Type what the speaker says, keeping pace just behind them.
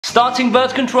Starting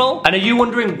birth control? And are you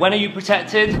wondering when are you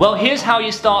protected? Well, here's how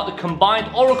you start the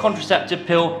combined oral contraceptive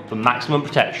pill for maximum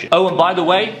protection. Oh, and by the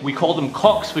way, we call them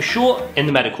COCs for short in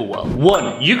the medical world.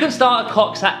 1. You can start a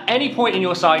COCs at any point in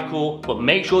your cycle, but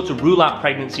make sure to rule out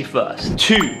pregnancy first.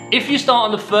 2. If you start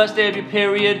on the first day of your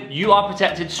period, you are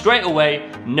protected straight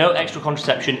away. No extra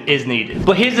contraception is needed.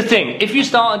 But here's the thing, if you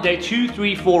start on day 2,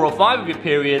 3, 4, or 5 of your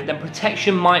period, then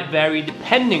protection might vary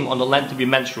depending on the length of your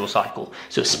menstrual cycle.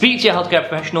 So speak to your healthcare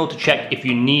professional to check if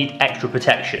you need extra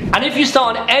protection. And if you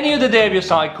start on any other day of your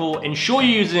cycle, ensure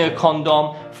you're using a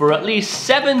condom for at least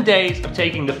 7 days of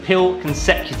taking the pill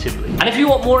consecutively. And if you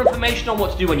want more information on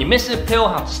what to do when you miss a pill,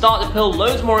 how to start the pill,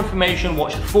 loads more information,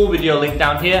 watch the full video link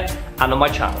down here and on my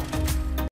channel.